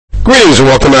Greetings and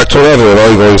welcome back to another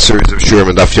ongoing series of Shurim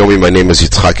and Daf Yomi. My name is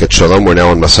Yitzchak Et Shalom. We're now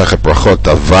on Masachet Brachot,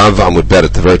 Vav Amud Bet,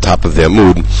 at the very top of the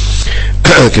Amud.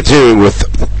 Continuing with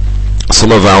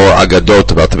some of our agadot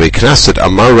about the Beit Knesset.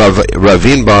 Amar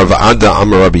Ravin Bar Va'ada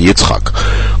Amar Rabbi Yitzchak.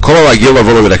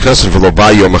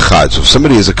 So if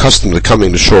somebody is accustomed to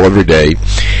coming to shul every day,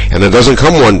 and it doesn't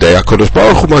come one day, HaKadosh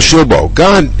Baruch Hu Mashilbo,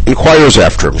 God inquires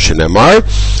after him. Shenemar,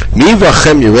 Mi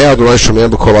v'achem yirei Adonai shomei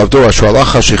b'kol avdo, asher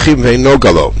alach hashichim ve'ino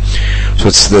galo. So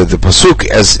it's the pasuk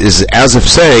is as if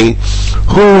saying,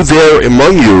 who there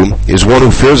among you is one who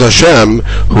fears Hashem,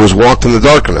 who has walked in the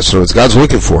darkness? So it's God's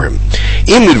looking for him.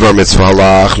 Im nidvar mitzvah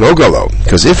halach no galo.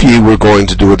 Because if he were going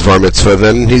to do a dvar mitzvah,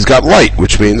 then he's got light,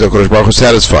 which means HaKadosh Baruch Hu is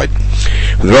satisfied.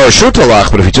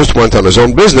 But if he just went on his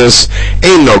own business,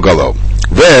 ain't no galo,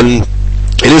 then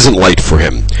it isn't light for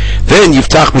him. Then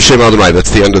Yiftach b'Shem Adonai. That's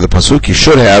the end of the pasuk. You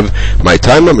should have my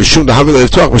time. The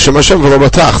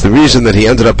reason that he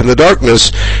ended up in the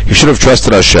darkness, he should have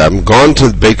trusted Hashem, gone to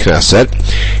the Beit Knesset.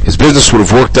 His business would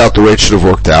have worked out the way it should have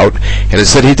worked out, and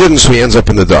instead he didn't, so he ends up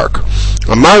in the dark.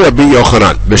 Amar Rabbi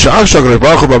Yochanan.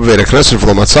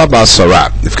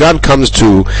 If God comes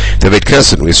to the Beit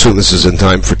Knesset, we assume this is in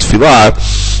time for Tefillah,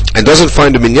 and doesn't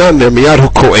find a minyan there, miyad hu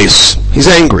ko'es. He's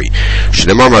angry.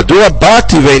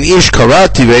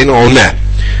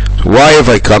 Why have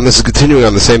I come? This is continuing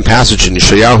on the same passage in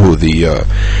Yeshayahu,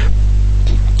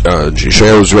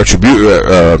 Yeshayahu's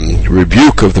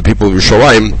rebuke of the people of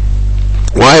Yerushalayim.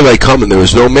 Why have I come and there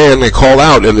is no man? I call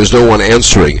out and there's no one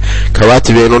answering.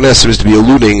 Karati ve'en seems to be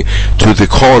alluding to the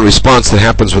call and response that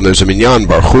happens when there's a minyan,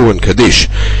 barchu, and kaddish.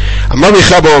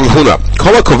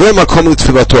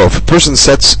 If a person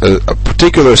sets a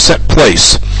particular set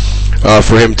place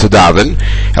for him to daven,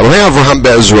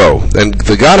 and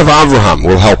the God of Avraham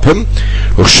will help him.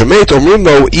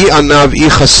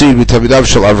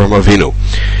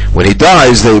 When he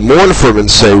dies, they mourn for him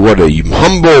and say, what a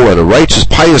humble and a righteous,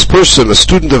 pious person, a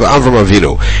student of Avram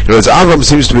Avinu. In other words, Avram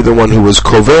seems to be the one who was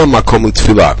koveh makom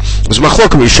l'tfilah. There's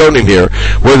machlokim rishonim here,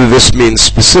 whether this means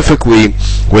specifically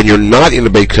when you're not in the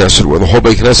Beit Knesset, where the whole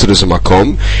Beit Knesset is a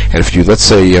makom, and if you, let's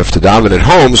say, you have to daven at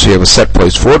home, so you have a set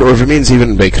place for it, or if it means even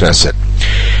in Beit Knesset.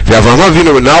 How do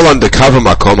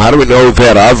we know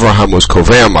that Avraham was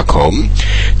koveh makom?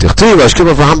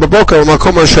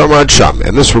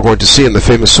 And this we're going to see in the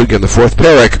famous sugya in the fourth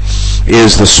parak,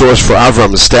 is the source for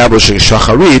Avraham establishing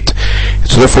shacharit.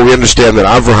 So therefore we understand that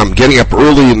Avraham getting up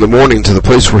early in the morning to the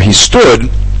place where he stood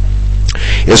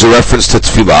is a reference to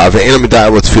tefillah,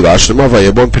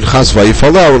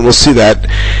 and we'll see that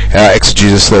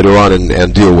exegesis later on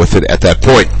and deal with it at that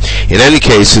point. In any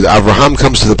case, Avraham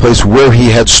comes to the place where he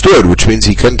had stood, which means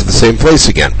he came to the same place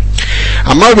again.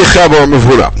 When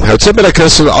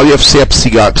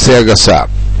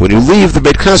you leave the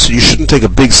Beit Knesset, you shouldn't take a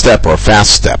big step or a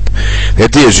fast step. The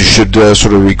idea is you should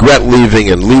sort of regret leaving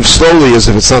and leave slowly, as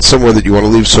if it's not somewhere that you want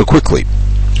to leave so quickly.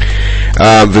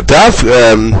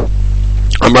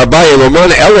 So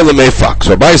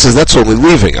Abaye says that's only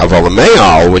leaving.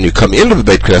 When you come into the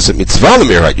Beit Knesset, mitzvah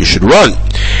l'mirhat, you should run.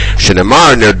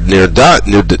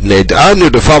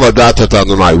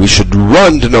 We should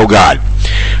run to know God.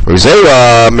 So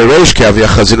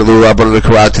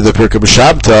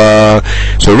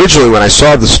originally when I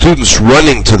saw the students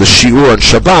running to the shiur on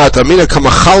Shabbat,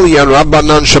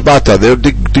 they're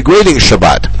degrading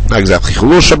Shabbat. Not exactly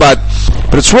Chilul Shabbat,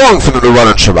 but it's wrong for them to run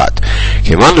on Shabbat.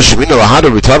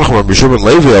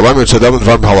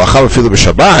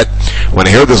 When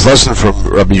I heard this lesson from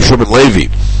Rabbi Yeshua ben Levi,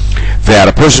 that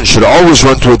a person should always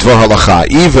run to a dvar halacha,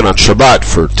 even on Shabbat,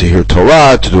 to hear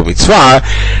Torah, to do a mitzvah.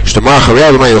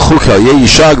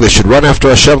 They should run after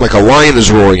Hashem like a lion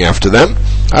is roaring after them.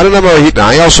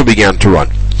 I also began to run.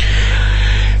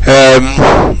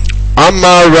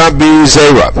 Amar Rabbi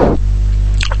Zera,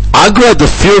 Agra de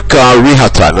Firka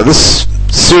Rihata. Now this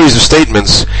series of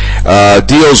statements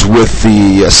deals with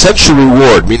the essential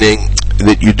reward, meaning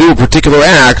that you do a particular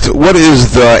act. What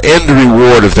is the end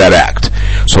reward of that act?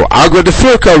 So Agra de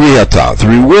Firka Rihata, the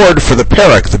reward for the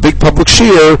parak, the big public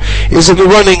shiur, is in the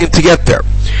running to get there.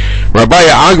 Rabbi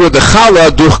Agra de Chala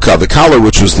Duchka, the Kala,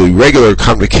 which was the regular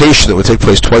convocation that would take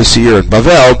place twice a year in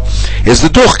Bavel, is the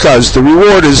Duchka, is the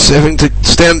reward is having to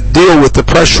deal with the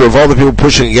pressure of all the people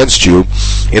pushing against you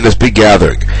in this big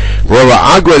gathering. Rabbi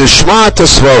Agra de Shma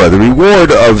Tasvara, the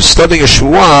reward of studying a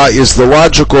Shmuah is the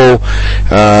logical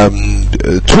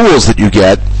tools that you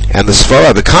get, and the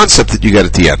svara, the concept that you get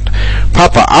at the end.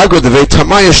 Papa Agra de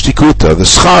Veitamaya Shtikuta, the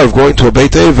schar of going to a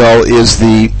Beit Evel is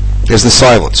the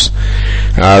silence.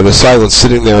 The silence,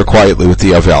 sitting there quietly with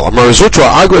the Avel. Amarazutra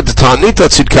Agra de Tanita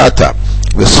Tzidkata,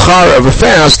 the schar of a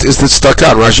fast is the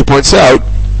tzedakah. Rashi points out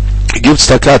give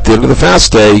tzedakah at the end of the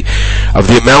fast day of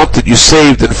the amount that you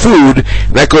saved in food,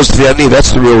 and that goes to the ani.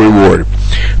 That's the real reward.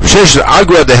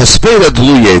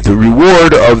 The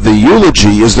reward of the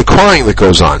eulogy is the crying that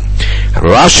goes on. And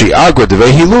Rashi,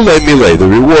 the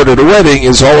reward at a wedding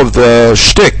is all of the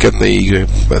shtick and the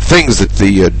things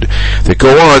that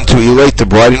go on to elate the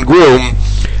bride and groom.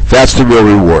 That's the real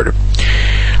reward.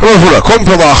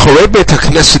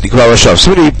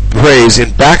 Somebody prays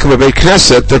in back of a Beit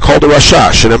Knesset, they're called a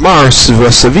Rashash. And the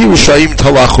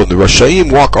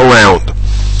Rashayim walk around.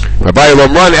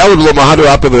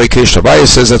 Abaye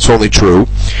says that's only true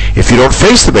if you don't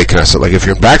face the Beit Knesset. Like if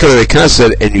you're in back of the Beit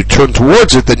Knesset and you turn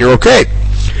towards it, then you're okay.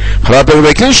 There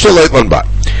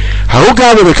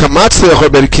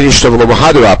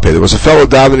was a fellow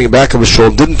davening in the back of a shul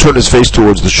and didn't turn his face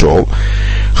towards the shul.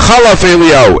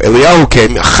 Eliyahu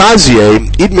came.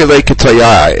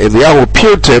 Eliyahu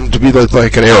appeared to him to be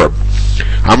like an Arab.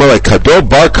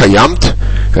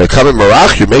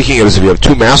 You're making it as if you have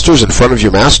two masters in front of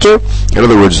your master. In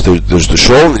other words, there's the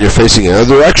shul and you're facing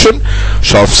another direction.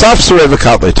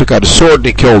 They took out a sword and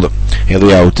he killed him.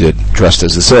 Eliyahu did, dressed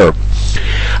as this Arab.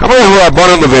 So one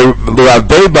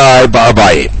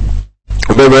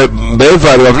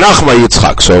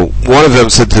of them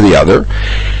said to the other,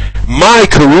 "My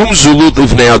karum zulut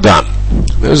livnei adam."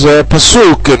 There's a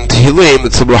pasuk in Tehillim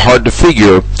that's a little hard to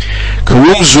figure.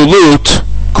 Karum zulut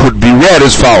could be read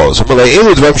as follows. So we're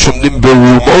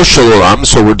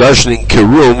darshaning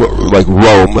kirum, like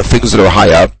Rome, things that are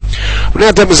high up. We're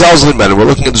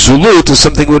looking at zulut as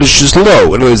something that is just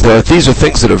low. In other words, these are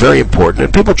things that are very important,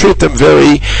 and people treat them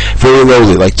very, very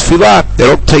lowly. Like tefillah, they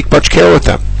don't take much care with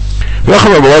them. They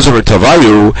have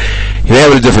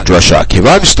a different drasha.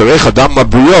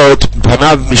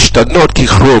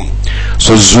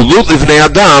 So zulut livnei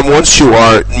adam, once you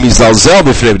are mizalzel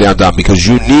b'fnei bnei adam, because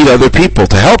you need other people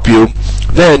to help you,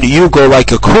 then you go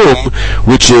like a krum,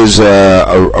 which is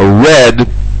a red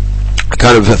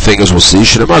kind of a thing, as we'll see.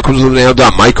 My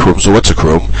krum, so what's a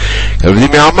krum?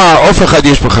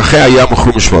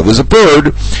 There's a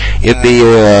bird in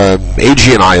the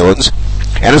Aegean Islands,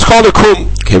 and it's called a krum.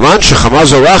 When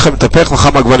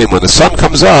the sun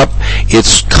comes up,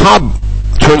 its cob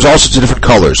turns all sorts of different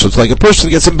colors. So it's like a person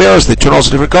gets embarrassed, they turn all sorts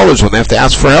of different colors when they have to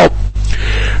ask for help.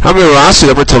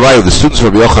 The students of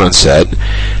Rabbi Yochanan said,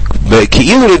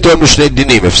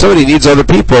 if somebody needs other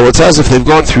people, it's as if they've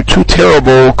gone through two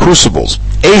terrible crucibles.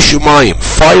 Eish umayim,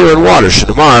 fire and water.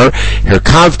 Shenamar,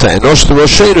 herkavta enosh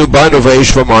l'roshenu b'ainu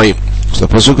v'eish v'mayim. So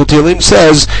the Pasuk of Tehillim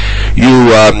says,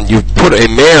 you've put a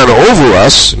man over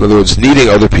us, in other words, needing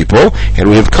other people, and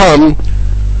we have come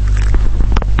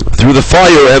through the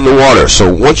fire and the water.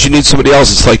 So once you need somebody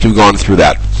else, it's like you've gone through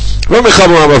that.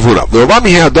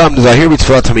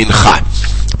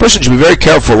 A person should be very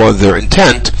careful of their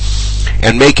intent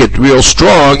and make it real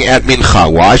strong at mincha.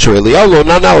 Why? That's when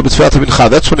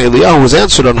Eliyahu was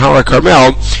answered on Har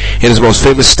HaKarmel in his most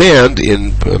famous stand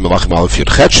in Melachim Aleph Yud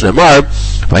Chet Shneimar.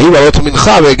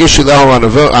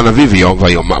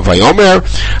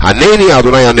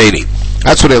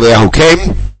 That's when Eliyahu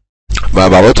came.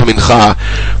 Balot Mincha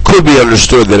could be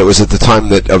understood that it was at the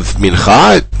time of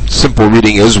Mincha. Simple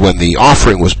reading is when the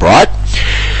offering was brought.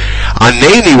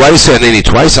 Aneni, why do you say Aneni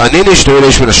twice? Aneni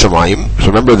sh'noresh min hashamayim. So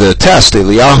remember the test,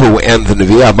 Eliyahu and the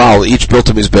Nevi Abal each built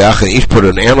a mizbeach and each put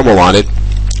an animal on it,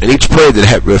 and each prayed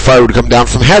that fire would come down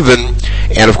from heaven.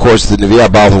 And of course the Nevi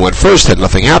Abal who went first had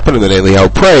nothing happen, and then Eliyahu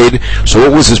prayed. So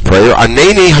what was his prayer?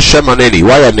 Aneni Hashem Aneni.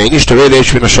 Why Aneni?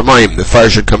 Sh'noresh min hashamayim. The fire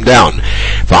should come down.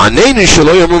 V'aneni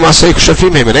shelo yamu masei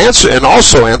kshafim him. And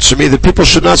also answer me that people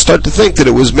should not start to think that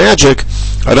it was magic.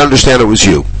 I'd understand it was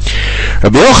you.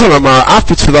 Rabbi Yochanan Amar af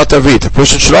b'tfilat avit. A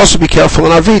person should also be careful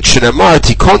in avit. Shenemar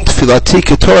tikon tfilati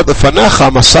ketorat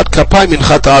lefanecha masat kapay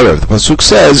minchat arev. The pasuk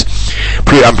says,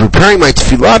 I'm preparing my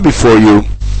tefillah before you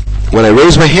when I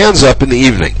raise my hands up in the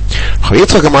evening. You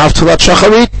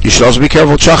should also be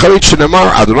careful.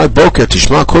 Shenemar Adonai boker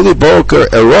tishma koli boker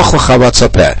eroch lecha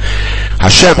v'atzapeh.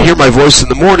 Hashem, hear my voice in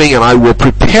the morning, and I will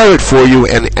prepare it for you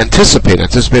and anticipate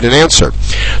an answer.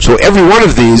 So every one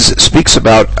of these speaks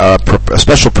about a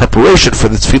special preparation for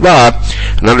the tefillah,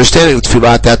 and understanding the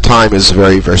tefillah at that time is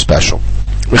very, very special.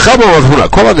 Somebody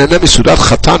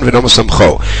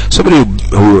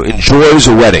who enjoys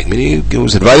a wedding, meaning he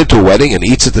was invited to a wedding and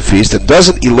eats at the feast and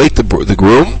doesn't elate the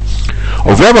groom,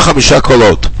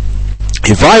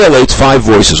 he violates 5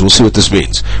 voices. We'll see what this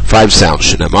means. 5 sounds.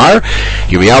 Shenemar,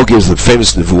 Yirmiyahu gives the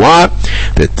famous nevuah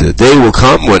that the day will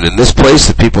come when in this place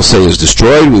the people say is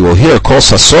destroyed, we will hear kol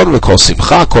sason v'kol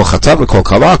simcha, kol chatan v'kol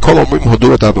kala, kol omrim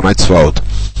hodu et Adonai tzvaot.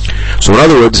 So in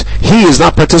other words, he is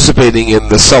not participating in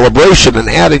the celebration and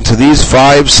adding to these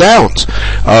 5 sounds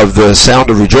of the sound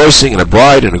of rejoicing and a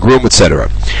bride and a groom, etc.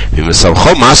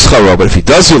 But if he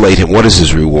does relate him, what is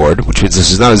his reward? Which means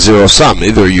this is not a zero sum.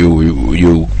 Either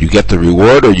you get the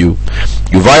reward or you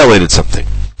violated something.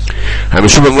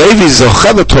 If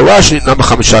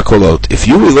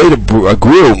you relate a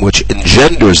groom which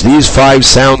engenders these 5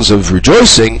 sounds of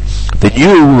rejoicing, then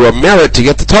you merit to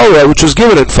get the Torah which was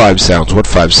given in 5 sounds. What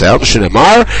 5 sounds?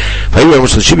 Kolot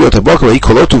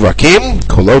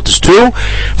is 2.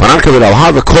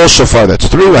 Kol shofar, that's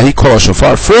 3. Kol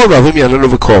shofar 4.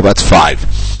 That's 5.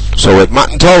 So at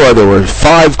Matan Torah there were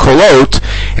 5 kolot,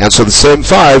 and so the same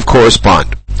 5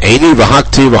 correspond. We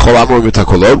have 2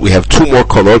 more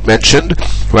kolot mentioned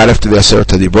right after the Aseret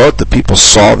HaDibrot. The people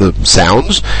saw the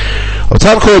sounds. That's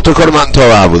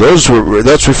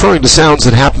referring to sounds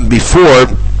that happened before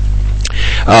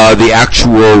the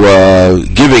actual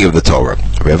giving of the Torah.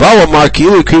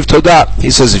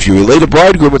 He says, if you relate a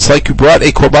bridegroom, it's like you brought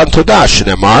a korban todah.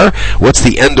 Shneimar, what's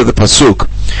the end of the pasuk?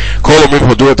 And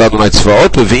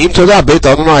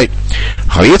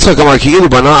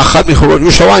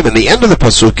the end of the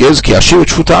pasuk is,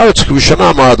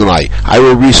 I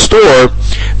will restore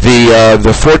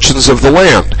the fortunes of the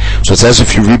land. So it's as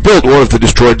if you rebuild one of the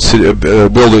destroyed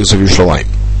buildings of Yerushalayim.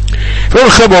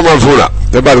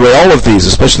 And by the way, all of these,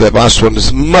 especially that last one,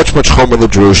 is much chomer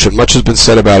l'drush, and much has been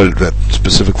said about it,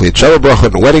 specifically at Shabbat Bracha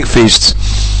and wedding feasts,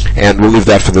 and we'll leave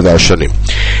that for the Darshanim.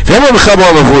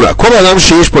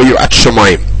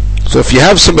 So if you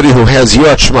have somebody who has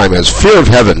Yirat Shemaim, has fear of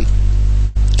heaven,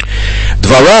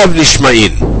 Dvarav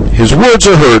Nishma'in, his words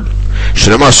are heard.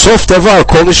 Shnema Sof Davar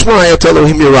Kol Nishma'et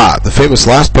Elohim Yirah, the famous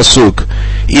last pasuk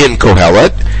in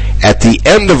Kohelet. At the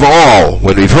end of all,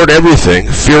 when we've heard everything,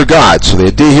 fear God. So the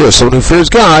idea here is someone who fears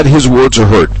God, his words are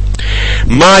heard.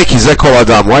 Why does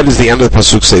the end of the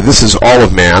pasuk say this is all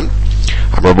of man?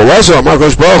 That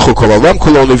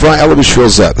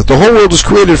the whole world was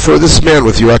created for this man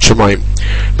with Yirat Shamayim.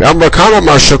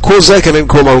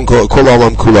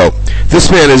 This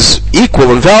man is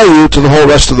equal in value to the whole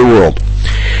rest of the world.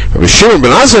 The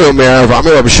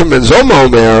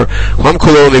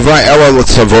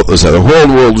whole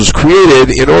world was created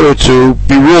in order to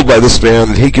be ruled by this man,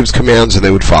 that he gives commands and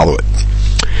they would follow it.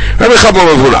 If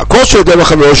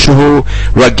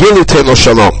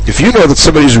you know that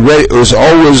somebody is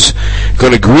always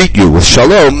going to greet you with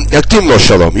shalom,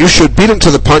 you should beat him to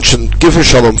the punch and give him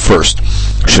shalom first.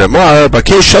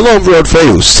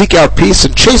 Seek out peace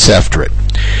and chase after it.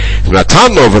 But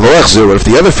if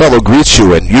the other fellow greets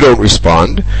you and you don't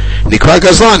respond,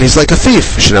 he's like a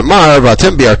thief.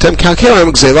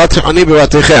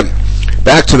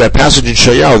 Back to that passage in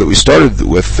Shayahu that we started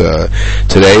with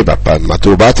today, about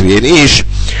Matur Batri and Ish,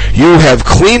 you have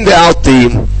cleaned out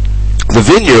the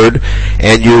vineyard,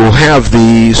 and you have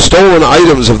the stolen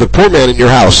items of the poor man in your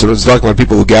house. And it's talking about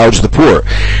people who gouge the poor.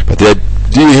 But the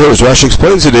idea here, as Rashi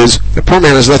explains it, is the poor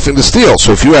man has nothing to steal.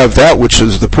 So if you have that which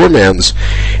is the poor man's,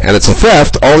 and it's a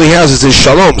theft, all he has is his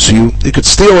shalom. So you could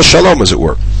steal a shalom, as it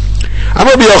were.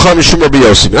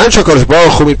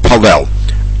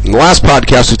 In the last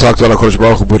podcast, we talked about HaKadosh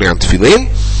Baruch Hu putting on tefillin.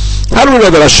 How do we know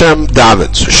that Hashem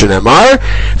davens?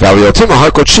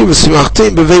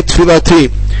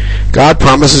 God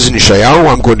promises in Yeshayahu,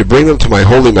 I'm going to bring them to my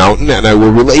holy mountain, and I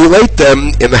will relate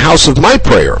them in the house of my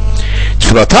prayer.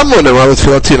 Not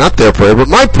their prayer, but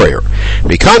my prayer. So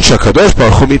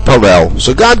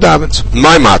God davens.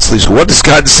 My matzli. So what does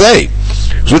God say?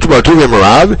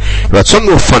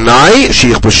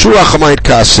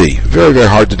 Very, very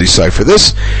hard to decipher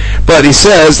this. But he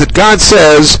says that God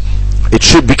says, it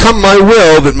should become my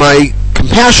will that my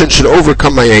compassion should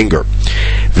overcome my anger.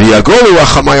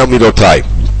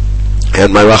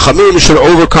 And my rachamim should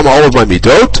overcome all of my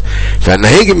midot, and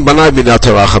I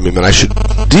should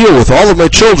deal with all of my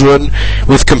children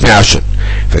with compassion.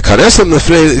 And I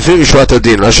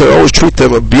should always treat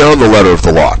them beyond the letter of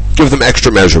the law. Give them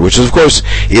extra measure, which is, of course,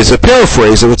 is a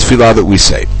paraphrase of the tefillah that we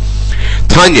say.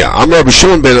 Tanya, I'm Rabbi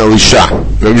Shimon ben Elisha,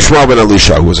 who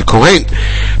was a Kohen.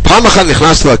 One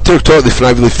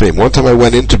time I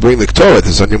went in to bring the Torah,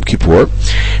 this is on Yom Kippur.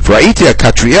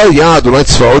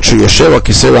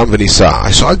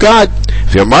 I saw God.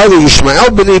 He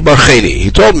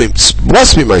told me,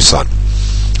 bless me, my son.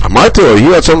 אמרתי לו,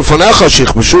 יהיו רצון לפניך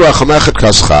שיכבשו רחמך את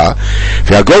כעסך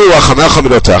ויגולו רחמך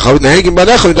מדותיך ותנהג עם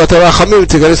בניך מידת הרחמים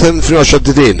ותיכנס להם לפנים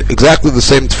השדדין. Exactly the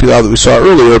same tefillah that we saw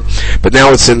earlier, but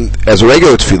now it's in as a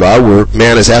regular tefillah where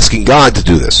man is asking God to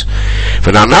do this.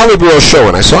 And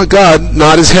I saw God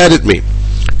nod his head at me.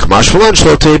 And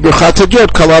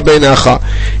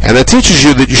that teaches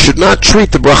you that you should not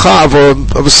treat the bracha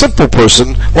of a simple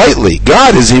person lightly.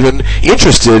 God is even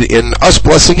interested in us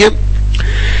blessing him.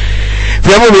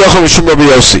 Continuing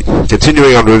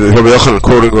on with Rabbi Yochanan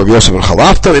quoting Rabbi Yosef and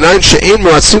Chalafta,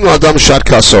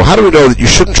 how do we know that you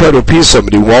shouldn't try to appease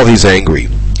somebody while he's angry?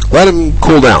 Let him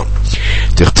cool down.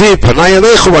 At the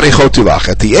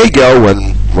Egel,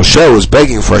 when Moshe was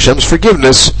begging for Hashem's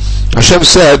forgiveness, Hashem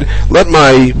said, let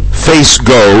my face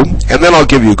go, and then I'll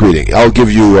give you a greeting. I'll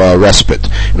give you respite.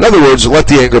 In other words, let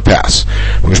the anger pass.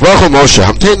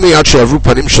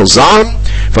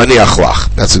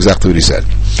 That's exactly what he said.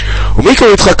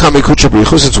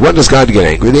 Since when does God get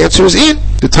angry? The answer is in.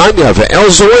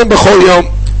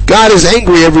 God is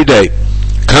angry every day.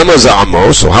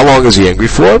 So how long is he angry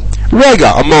for?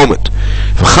 Rega, a moment.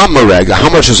 How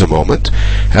much is a moment?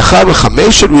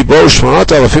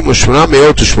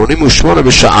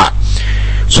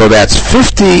 So that's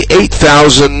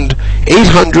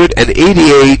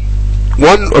 58,888,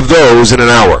 one of those in an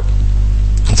hour.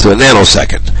 It's a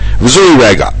nanosecond. V'zui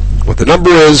rega. What the number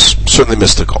is, certainly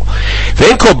mystical.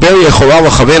 Nobody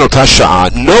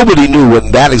knew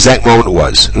when that exact moment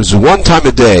was. It was one time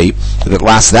a day that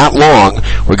lasts that long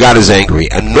where God is angry,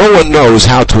 and no one knows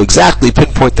how to exactly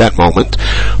pinpoint that moment.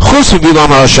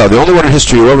 The only one in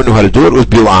history who ever knew how to do it was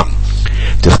Bilam.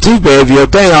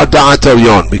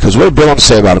 Because what did Bilam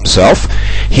say about himself?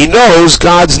 He knows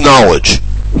God's knowledge.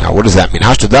 Now what does that mean?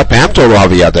 He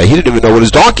didn't even know what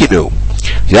his donkey knew.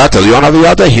 He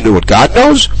knew what God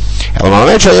knows. It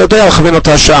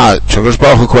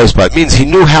means he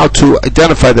knew how to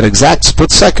identify that exact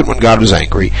split second when God was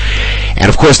angry. And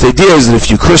of course the idea is that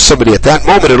if you curse somebody at that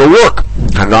moment, it'll work.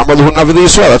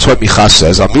 That's what Micha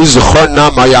says,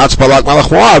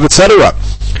 etc.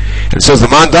 And it says,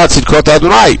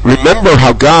 remember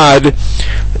how God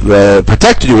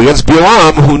protected you against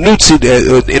Bilam, who knew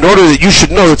in order that you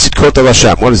should know that Tzidkot of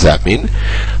Hashem. What does that mean?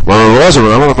 I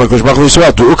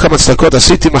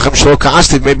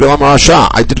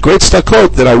did great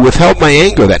tzedakot that I withheld my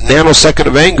anger, that nanosecond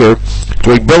of anger,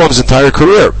 during Bilam's entire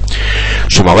career.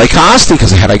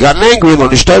 Because had I gotten angry, no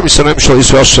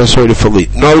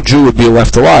Jew would be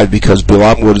left alive, because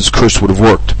his curse would have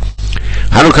worked.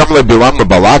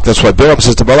 That's why Bilam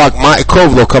says to Balak,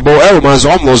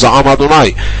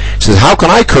 he says, how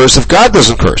can I curse if God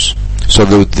doesn't curse? So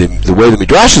the way the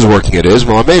Midrash is working it is,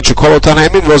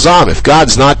 if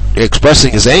God's not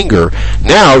expressing his anger,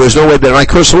 now there's no way that my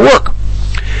curse will work.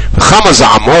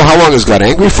 How long is God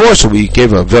angry for? So we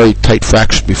gave a very tight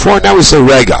fraction before. Now we say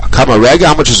rega. Kama rega.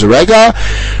 How much is a rega?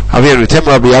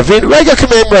 Rega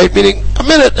command, meaning a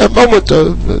minute, a moment,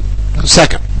 a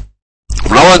second.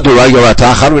 How do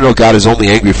we know God is only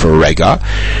angry for a rega?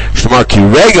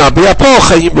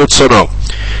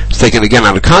 It's taken again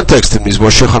out of context and means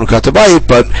Moshe Chanukah Tabayit,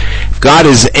 but God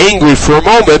is angry for a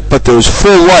moment, but there's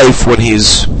full life when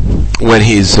he's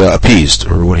appeased,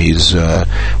 or when he's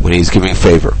giving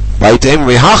favor.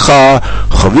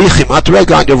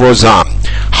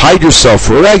 Hide yourself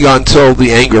for a rega until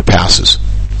the anger passes.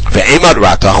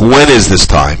 When is this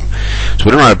time? So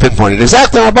we don't know how to pinpoint it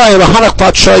exactly.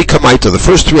 The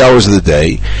first 3 hours of the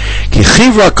day.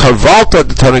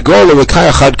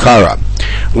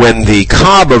 When the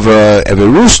cob of a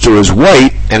rooster is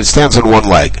white and it stands on one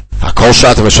leg. It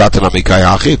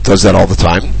does that all the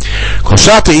time.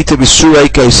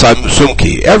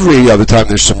 Every other time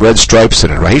there's some red stripes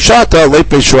in it.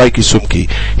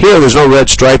 Here there's no red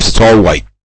stripes, it's all white.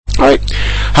 Alright.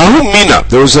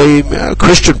 There was a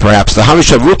Christian perhaps, the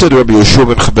Hamishavuta to Rabbi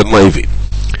Yeshua ben Levi.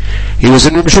 He was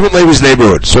in Rabbi Yeshua ben Levi's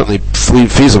neighborhood, certainly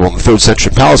feasible in the 3rd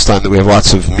century in Palestine that we have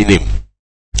lots of minim.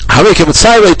 He would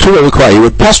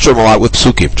pester him a lot with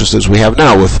psukim, just as we have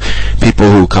now with people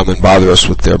who come and bother us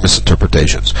with their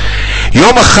misinterpretations.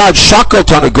 Yom Echad shakal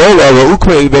tanagola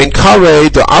ve'ukmei ben kare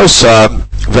de'arsa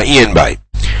ve'ien bai.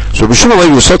 So Rabbi Yeshua ben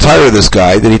Levi was so tired of this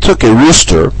guy that he took a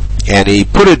rooster and he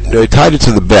tied it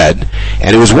to the bed,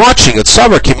 and he was watching it.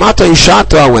 Savar kimata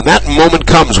ishata, when that moment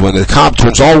comes, when the cob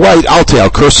turns all white,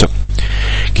 I'll curse him.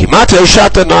 Kimata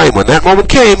ishata naim, when that moment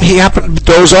came, he happened to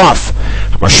doze off.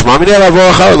 I see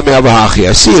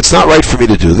it's not right for me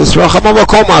to do this.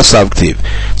 It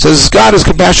says God is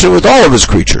compassionate with all of his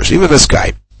creatures, even this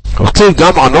guy.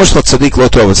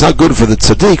 It's not good for the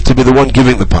tzaddik to be the one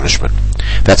giving the punishment.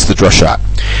 That's the drashat.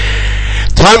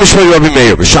 Time is Rabbi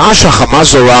Meir. This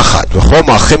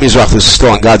is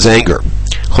still on God's anger.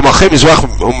 When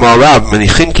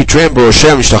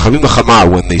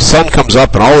the sun comes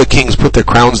up and all the kings put their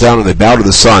crowns down and they bow to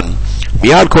the sun,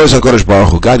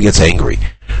 God gets angry.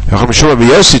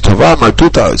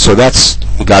 So that's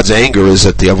God's anger is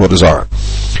at the Avodah Zarah.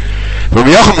 It's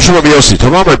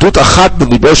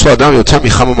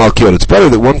better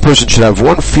that one person should have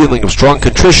one feeling of strong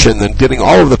contrition than getting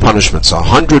all of the punishments,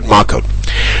 100 makot.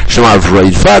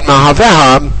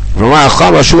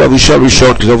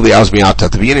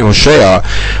 At the beginning of Hosea,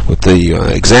 with the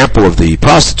example of the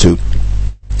prostitute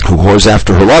who whores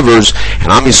after her lovers,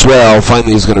 and Am Yisrael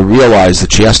finally is going to realize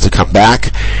that she has to come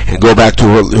back and go back to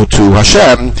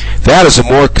Hashem. That is a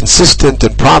more consistent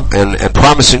and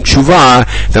promising tshuva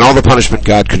than all the punishment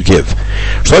God could give.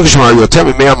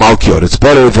 It's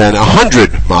better than 100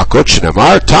 makot.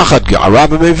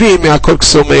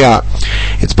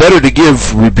 It's better to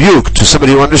give rebuke to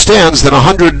somebody who understands than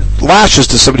 100 lashes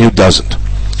to somebody who doesn't.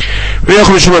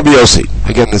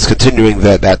 Again, it's continuing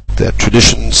that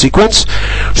tradition sequence.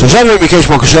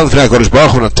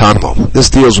 This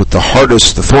deals with the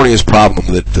hardest, the thorniest problem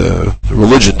that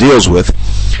religion deals with.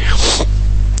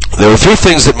 There were three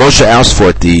things that Moshe asked for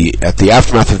at the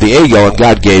aftermath of the Egel, and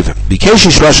God gave him. He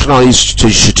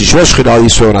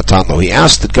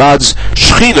asked that God's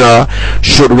Shechina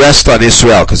should rest on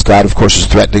Israel, because God, of course, is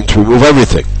threatening to remove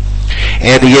everything.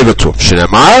 And he gave it to him.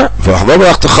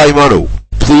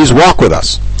 Please walk with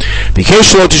us. He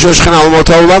also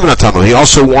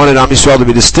wanted Am Yisrael to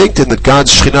be distinct, and that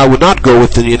God's Shekhinah would not go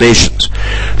with the nations.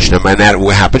 And that will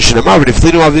happen.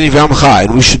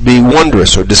 And we should be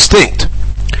wondrous or distinct.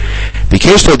 And he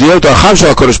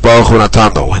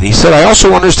said, I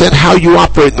also understand how you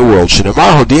operate in the world.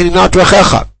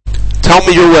 Tell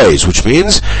me your ways, which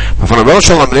means, this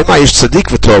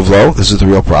is the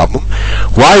real problem.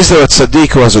 Why is there a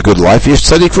tzaddik who has a good life? There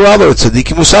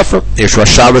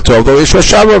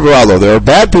are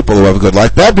bad people who have a good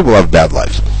life, bad people who have a bad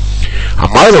life.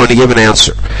 Amarlo, and he gave an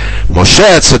answer.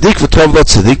 Moshe tzaddik v'tov lo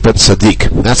tzaddik ben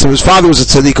tzaddik. That's his father was a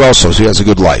tzaddik also, so he has a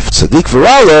good life. Tzaddik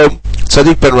v'ralo,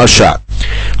 tzaddik ben rasha.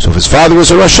 So if his father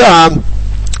was a rasha,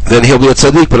 then he'll be a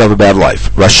tzaddik but have a bad life.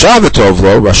 Rasha v'tov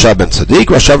lo, rasha ben tzaddik,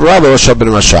 rasha v'ralo, rasha ben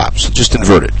rasha. So just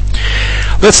invert it.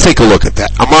 Let's take a look at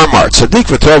that. Amar mar, tzaddik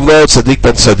v'tov lo, tzaddik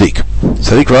ben tzaddik.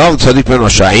 Tzaddik v'ralo, tzaddik ben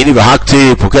rasha. Eini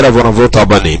v'hakti, poker avon avot al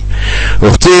banim.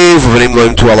 Uchtiv v'vanim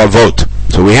loim tu al avot.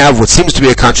 So we have what seems to be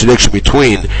a contradiction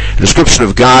between a description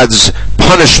of God's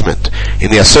punishment in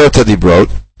the Aseret HaDibrot,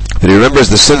 that he remembers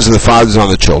the sins of the fathers on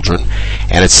the children,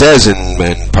 and it says in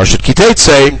Parshat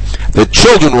Kiteitzei that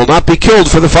children will not be killed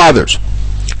for the fathers.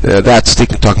 That's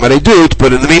talking about Edut,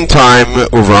 but in the meantime,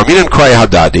 over Amin and Kraya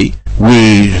Hadadi,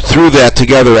 we threw that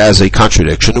together as a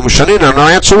contradiction, and our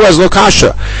answer was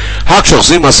Lokasha.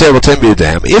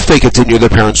 If they continue their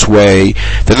parents' way,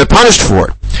 then they're punished for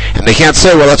it. And they can't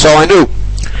say, well, that's all I knew.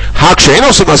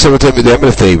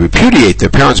 If they repudiate their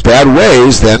parents' bad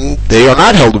ways, then they are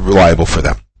not held reliable for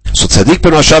them. So tzaddik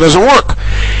ben rasha doesn't work.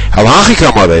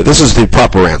 This is the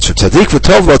proper answer. Tzaddik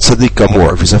v'tov lo, tzaddik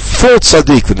gamor. If he's a full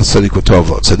tzaddik, then it's tzaddik v'tov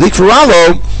lo. Tzaddik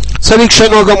v'ralo, tzaddik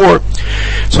sheno gamor.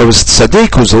 So if it's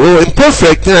tzaddik who's a little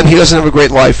imperfect, then he doesn't have a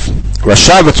great life.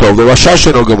 Rasha v'tov lo, rasha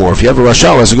sheno gamor. If you have a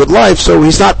rasha who has a good life, so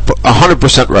he's not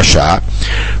 100% rasha.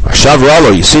 Rasha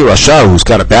v'ralo, you see, rasha who's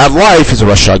got a bad life is a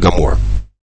rasha gamor.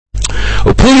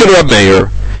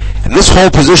 And this whole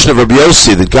position of Rabbi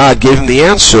Yossi, that God gave him the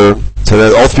answer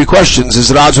to all three questions, is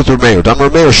at odds with Rabbi Meir.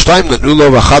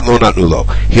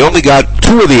 He only got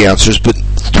two of the answers, but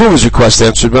two of his requests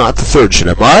answered, but not the third.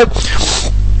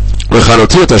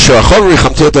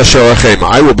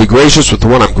 I will be gracious with the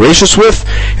one I'm gracious with,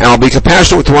 and I'll be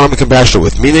compassionate with the one I'm compassionate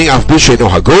with. Meaning,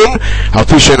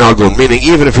 meaning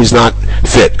even if he's not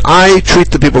fit. I treat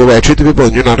the people the way I treat the people,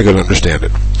 and you're not going to understand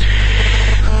it.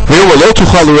 And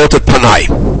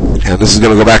this is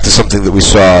going to go back to something that we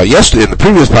saw yesterday in the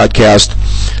previous podcast.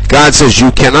 God says,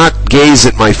 you cannot gaze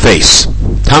at my face.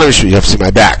 You have to see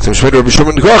my back. So this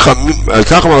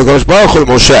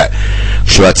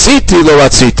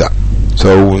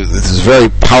is very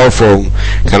powerful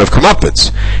kind of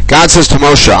comeuppance. God says to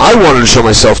Moshe, I wanted to show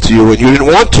myself to you and you didn't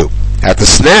want to. At the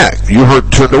snag, you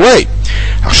turned away.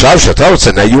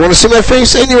 Now you want to see my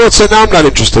face? And you will say, no, I'm not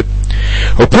interested.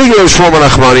 This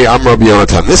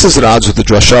is at odds with the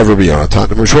drasha of Rabbi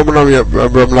Yonatan.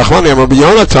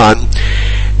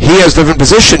 He has a different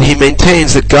position. He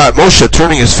maintains that Moshe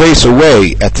turning his face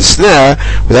away at the snare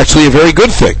was actually a very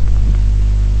good thing.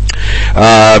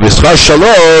 Because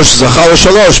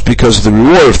of the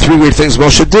reward of three great things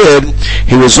Moshe did,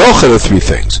 he was zocher of three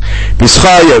things. The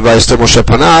schar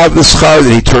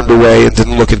that he turned away and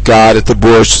didn't look at God at the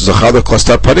bush. He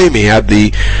had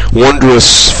the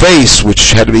wondrous face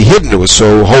which had to be hidden. It was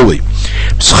so holy.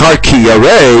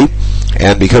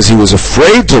 And because he was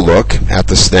afraid to look at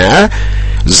the snare,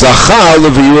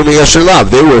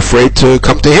 they were afraid to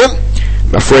come to him.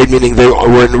 afraid meaning they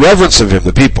were in reverence of him,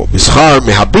 the people. Mischar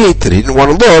mehabit, that he didn't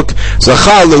want to look.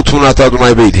 Zachar lo tmunat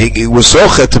Adonai beit. He was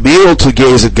zochet to be able to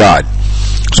gaze at God.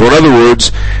 So in other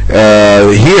words,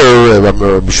 here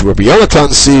Rabbi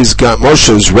Yonatan sees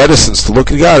Moshe's reticence to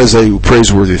look at God as a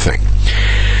praiseworthy thing.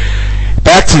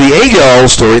 Back to the Egel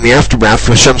story, in the aftermath,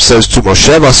 Hashem says to Moshe,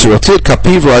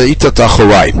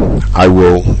 I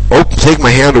will take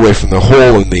my hand away from the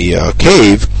hole in the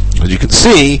cave, as you can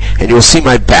see, and you will see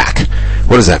my back.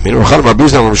 What does that mean?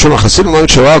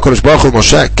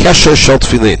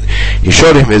 He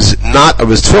showed him his knot of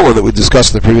his tefillin that we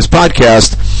discussed in the previous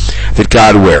podcast that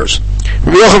God wears.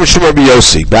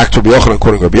 Back to Rabbi Yochanan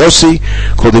quoting Rabbi Yossi,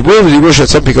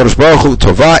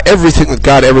 everything that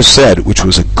God ever said, which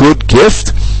was a good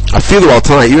gift,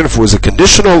 even if it was a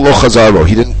conditional,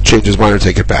 he didn't change his mind or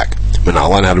take it back.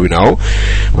 Menalan, how do we know?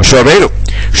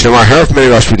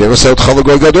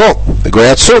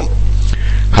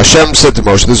 Hashem said to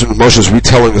Moshe, this is Moshe's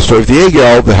retelling the story of the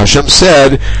Egel, that Hashem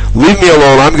said, leave me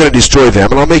alone, I'm going to destroy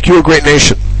them, and I'll make you a great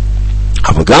nation.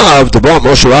 Even though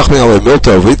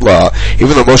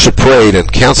Moshe prayed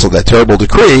and canceled that terrible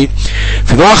decree,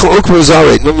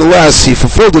 nonetheless, he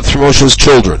fulfilled it through Moshe's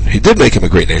children. He did make him a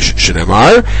great nation.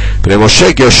 Shenemar, Bnei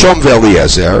Moshe, Gershom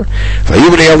ve'Eliezer, Vayu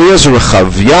bnei Eliezer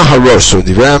Rechavya harosh. So in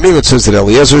the Amim it says that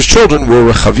Eliezer's children were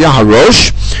Rechavya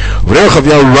harosh, Bnei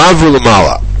Rechavya ravu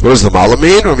l'mala. What does the Mala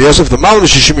mean? Rabbi Yosef, the Mala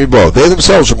Mishishim Yibo. They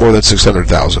themselves are more than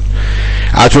 600,000.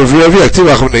 How do we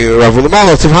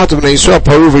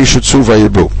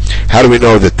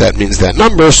know that means that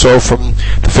number? So from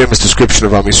the famous description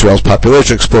of Am Yisrael's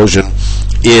population explosion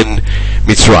in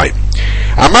Mitzrayim.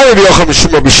 Amar Rabbi Yochanan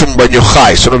Mishum Rabbi Shimon ben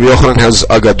Yochai. So Rabbi Yochanan has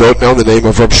a gadot now in the name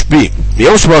of Rabbi Shbi.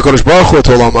 Miyom Sheba HaKadosh Baruch Hu et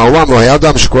Olam Ha'olam lo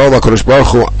hayadam shekoro HaKadosh Baruch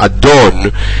Hu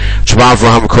Adon Shema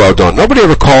Avraham Kor Adon. Nobody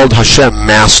ever called Hashem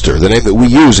Master, the name that we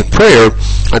use in prayer,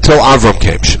 until Avram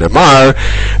came. Shenemar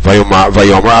Vayomar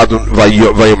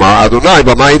Adonai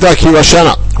B'ma'ida Ki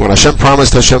Rashena. When Hashem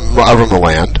promised Avram the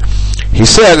land, he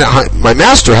said, my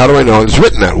master, how do I know? It's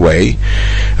written that way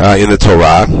in the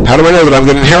Torah. How do I know that I'm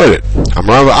going to inherit it? And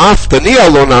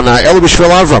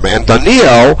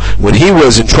Daniel, when he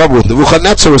was in trouble with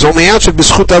Nebuchadnezzar, was only answered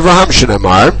b'schut Avraham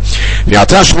shenemar.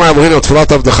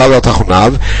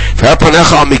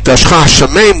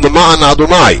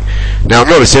 Now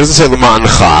notice, he doesn't say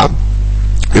l'ma'ancha.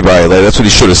 That's what he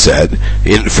should have said,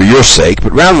 for your sake,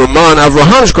 but rather,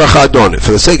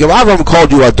 for the sake of Avram,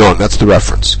 called you Adon. That's the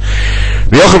reference.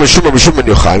 This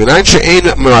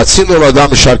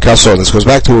goes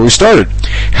back to where we started.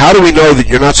 How do we know that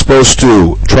you're not supposed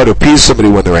to try to appease somebody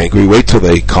when they're angry? Wait till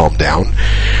they calm down.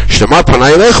 The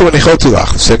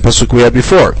same pasuk we had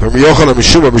before.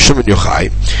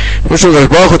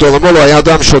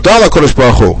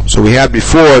 So we had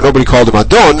before, nobody called him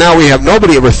Adon. Now we have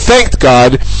nobody ever thanked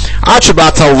God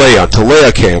until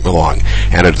Leah came along.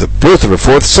 And at the birth of her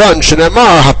fourth son,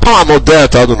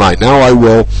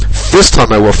 this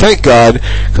time I will thank God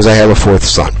because I have a fourth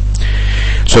son.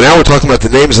 So now we're talking about the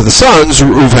names of the sons,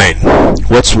 Reuven.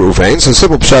 What's Reuven? So the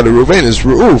simple pshat of Reuven is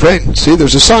Reuven. See,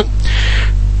 there's a son.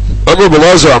 Amar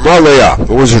Belazar, Amar Leah. What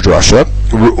was your drasha?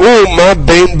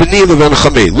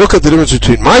 Look at the difference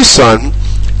between my son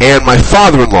and my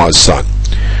father-in-law's son.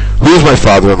 Who is my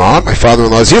father-in-law? My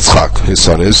father-in-law is Yitzchak. His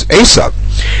son is Esav.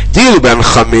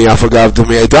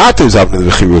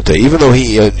 Even though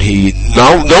he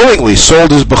knowingly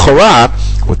sold his bechorah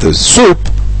with the soup,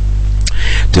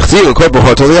 what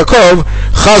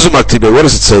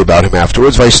does it say about him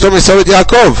afterwards?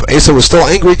 Esav was still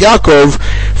angry at Yaakov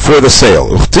for the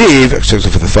sale. Except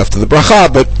for the theft of the bracha,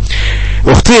 but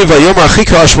but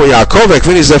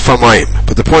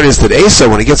the point is that Esav,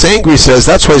 when he gets angry, says,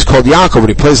 that's why he's called Yaakov. When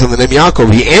he plays on the name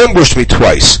Yaakov, he ambushed me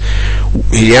twice.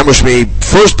 He ambushed me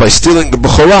first by stealing the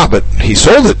bechorah, but he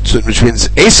sold it, which means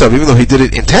Esav, even though he did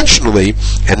it intentionally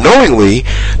and knowingly,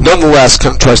 nonetheless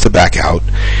tries to back out.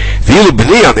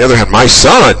 B'ni, on the other hand, my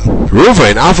son,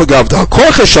 Reuven,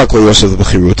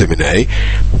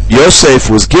 Yosef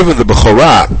was given the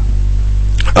bechorah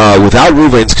without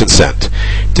Reuven's consent.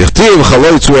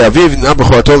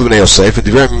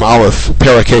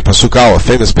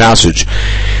 Famous passage.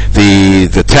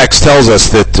 The text tells us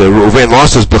that Reuven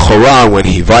lost his bechorah when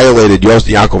he violated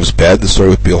Yaakov's bed, the story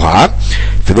with Bilhah.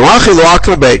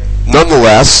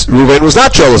 Nonetheless, Reuven was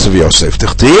not jealous of Yosef.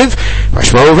 Reuven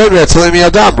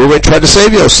tried to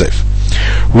save Yosef.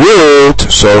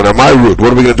 Ruth, so now my Ruth,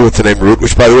 what are we going to do with the name Ruth,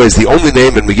 which by the way is the only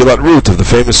name in Megillat Ruth of the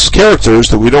famous characters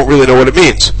that we don't really know what it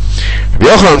means.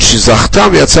 Why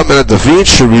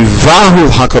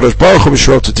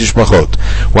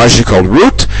is she called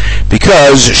Ruth?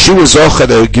 Because she was zocheh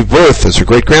to give birth as her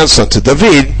great-grandson to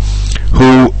David,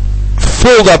 who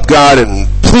filled up God and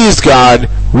pleased God,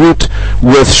 Ruth,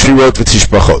 with Shvirot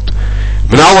v'Tishbachot.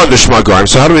 Menal under Shema Garim.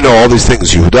 So how do we know all these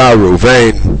things? Yehuda,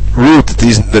 Reuven, Ruth,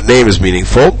 the name is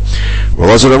meaningful.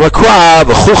 Go see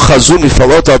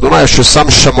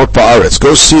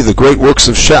the great works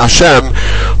of Hashem,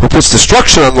 who puts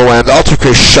destruction on the land.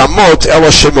 Shamot ela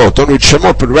Shemot. Don't read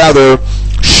Shemot, but rather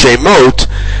Shemot.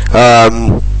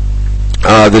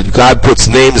 That God puts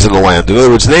names in the land. In other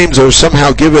words, names are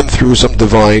somehow given through some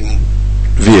divine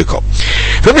vehicle.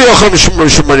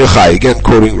 Again,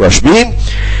 quoting Rashbi.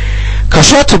 It's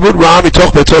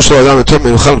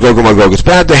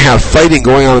bad to have fighting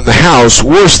going on in the house,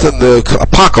 worse than the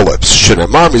apocalypse. That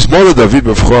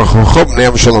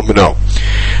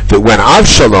when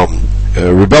Avshalom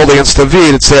rebelled against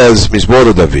David, it says,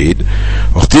 Mizmor David.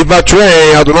 What does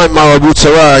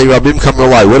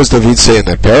David say in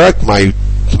that parak?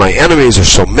 My enemies are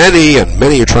so many, and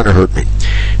many are trying to hurt me.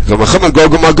 In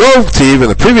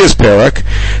the previous parak,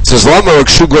 it says, why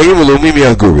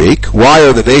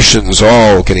are the nations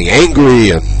all getting angry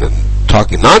and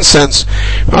talking nonsense?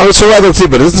 But it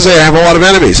doesn't say I have a lot of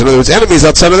enemies. In other words, enemies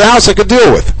outside of the house I could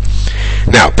deal with.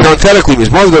 Now, parenthetically,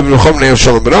 why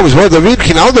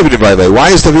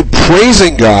is David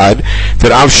praising God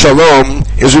that Avshalom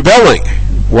is rebelling?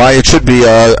 Why it should be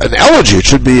an elegy, it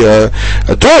should be a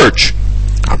dirge.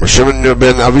 What's it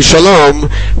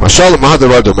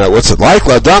like?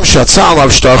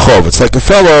 It's like a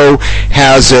fellow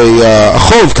has a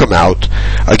chov come out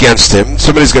against him.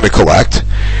 Somebody's going to collect.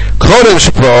 Before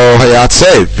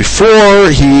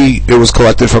it was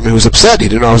collected from him, he was upset. He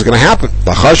didn't know what was going to happen.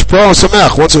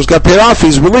 Once it was got paid off,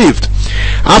 he's relieved.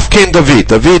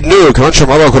 David knew.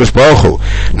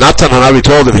 Natan Hanavi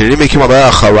told him, you're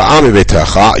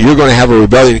going to have a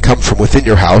rebellion come from within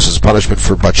your house as punishment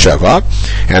for Bathsheba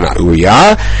and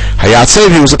Uriah.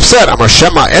 Hayatsev, he was upset. Amar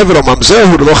Shema Eved or Mamzer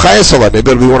who maybe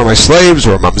it'll be one of my slaves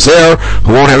or a Mamzer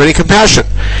who won't have any compassion.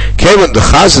 Kevin the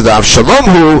Chazid Avshalom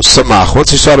who Samach. Once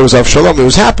he saw it was Avshalom, he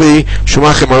was happy.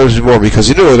 Shumachim more because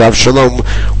he knew that Avshalom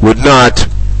would not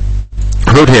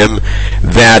hurt him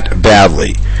that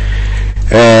badly.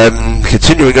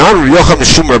 Continuing on,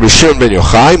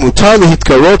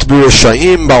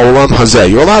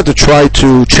 you're allowed to try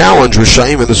to challenge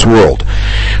Rishayim in this world.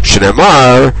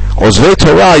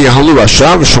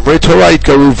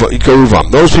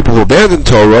 Those people who abandon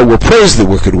Torah will praise the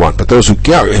wicked one, but those who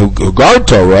guard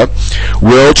Torah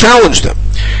will challenge them.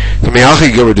 Same.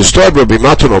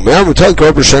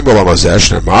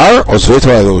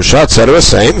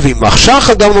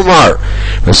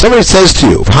 When somebody says to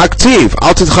you,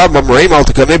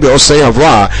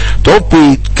 don't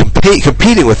be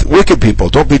competing with wicked people,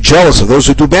 don't be jealous of those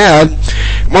who do bad.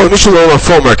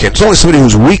 It's only somebody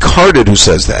who's weak-hearted who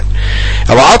says that.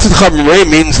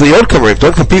 Means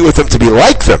don't compete with them to be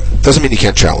like them. Doesn't mean you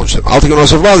can't challenge them.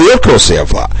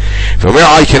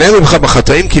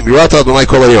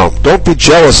 Don't be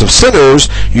jealous of sinners.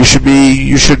 You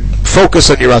should focus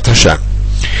on Yirat Hashem.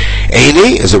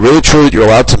 Eini, is it really true that you're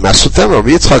allowed to mess with them? If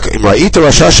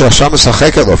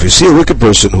you see a wicked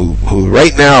person who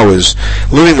right now is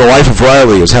living the life of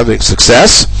Riley, is having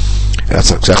success, that's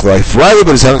not exactly the life of Riley,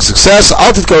 but he's having success,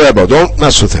 don't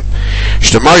mess with him.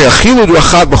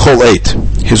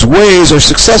 His ways are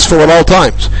successful at all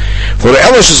times.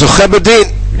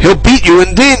 He'll beat you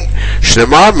in din.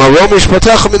 Not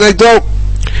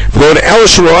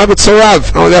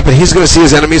only that, but he's going to see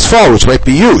his enemies fall, which might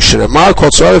be you. It's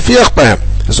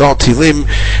all Tilim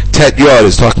Tet Yod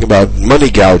is talking about money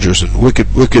gougers and wicked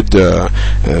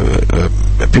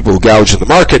people who gouge in the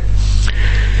market.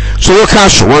 So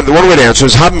one way to answer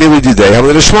is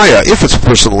if it's a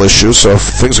personal issue, so if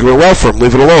things are going well for him,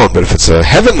 leave it alone. But if it's a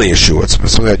heavenly issue, it's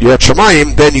something that you're at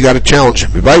Shemayim, then you got to challenge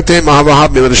him.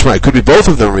 It could be both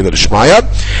of them. If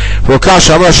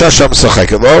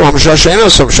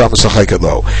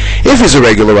he's a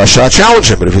regular Rasha, challenge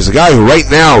him. But if he's a guy who right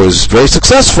now is very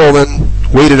successful, then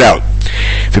wait it out.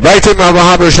 Could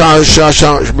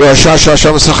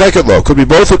be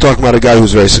both. We're talking about a guy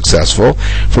who's very successful.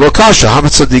 It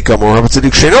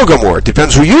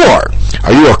depends who you are.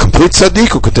 Are you a complete tzaddik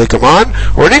who can take him on,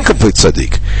 or an incomplete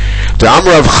tzaddik?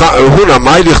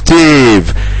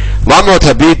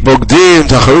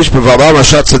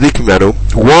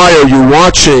 Why are you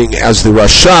watching as the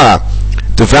Rasha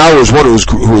devours one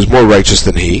who is more righteous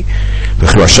than he?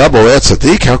 How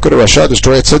could a Rasha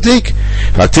destroy a tzaddik?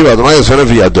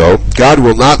 God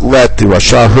will not let the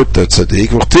Rasha hurt the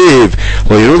tzaddik.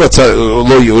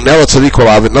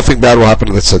 Nothing bad will happen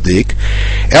to the tzaddik.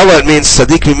 Ela, it means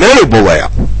tzaddik mimenu bolea.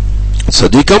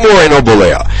 Tzaddik amor eno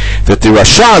bolea. That the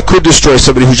Rasha could destroy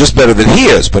somebody who's just better than he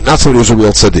is, but not somebody who's a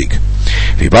real tzaddik.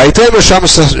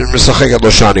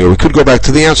 Or we could go back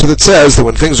to the answer that says that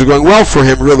when things are going well for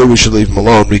him, really we should leave him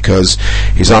alone because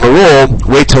he's on a roll.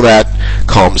 Wait till that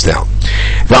calms down.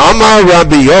 V'amar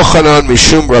Rabbi Yochanan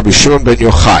mishum Rabbi Shimon ben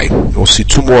Yochai. We'll see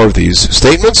two more of these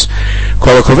statements. We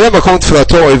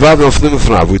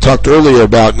talked earlier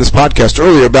about, in this podcast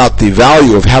earlier, about the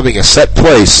value of having a set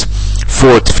place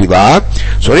for tefillah.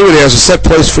 So anybody has a set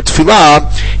place for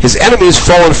tefillah, his enemies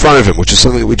fall in front of him, which is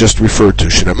something that we just referred to.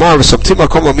 This is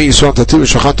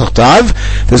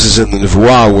in the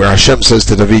Nevuah where Hashem says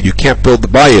to David, you can't build the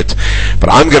bayit,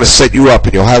 but I'm going to set you up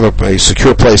and you'll have a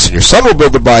secure place, and your son will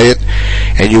build the bayit,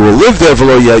 and you will live there, and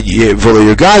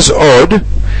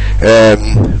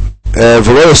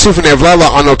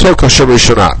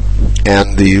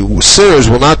the sinners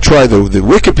will not try, the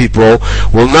wicked people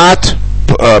will not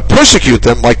persecute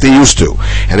them like they used to.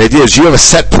 And the idea is, you have a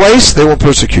set place, they won't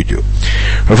persecute you.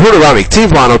 And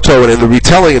in the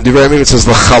retelling in Divrei Yamim it says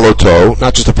l'chaloto,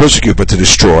 not just to persecute but to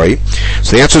destroy.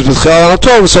 So the answer is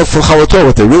l'chaloto. So for l'chaloto,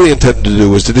 what they really intended to do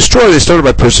was to destroy. They started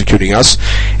by persecuting us,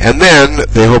 and then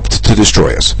they hoped to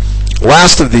destroy us.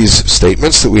 Last of these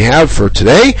statements that we have for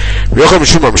today,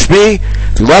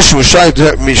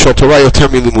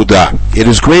 it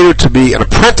is greater to be an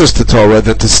apprentice to Torah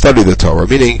than to study the Torah,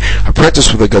 meaning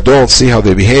apprentice with a gadol and see how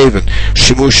they behave, and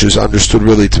shimush is understood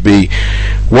really to be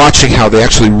watching how they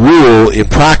actually rule in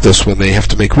practice when they have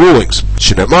to make rulings.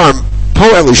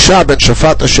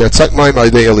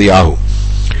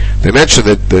 They mentioned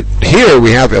that here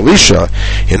we have Elisha.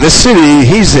 In this city,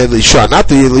 he's Elisha, not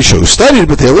the Elisha who studied,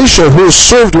 but the Elisha who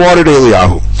served water to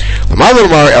Eliyahu.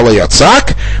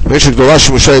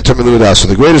 So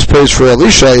the greatest praise for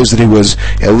Elisha is that he was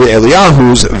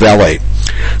Eliyahu's valet.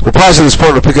 We'll pause at this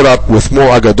point. We'll pick it up with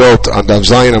more Agadot on Daf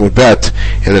Zayin Amud Bet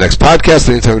in the next podcast.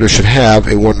 In the meantime, we should have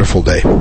a wonderful day.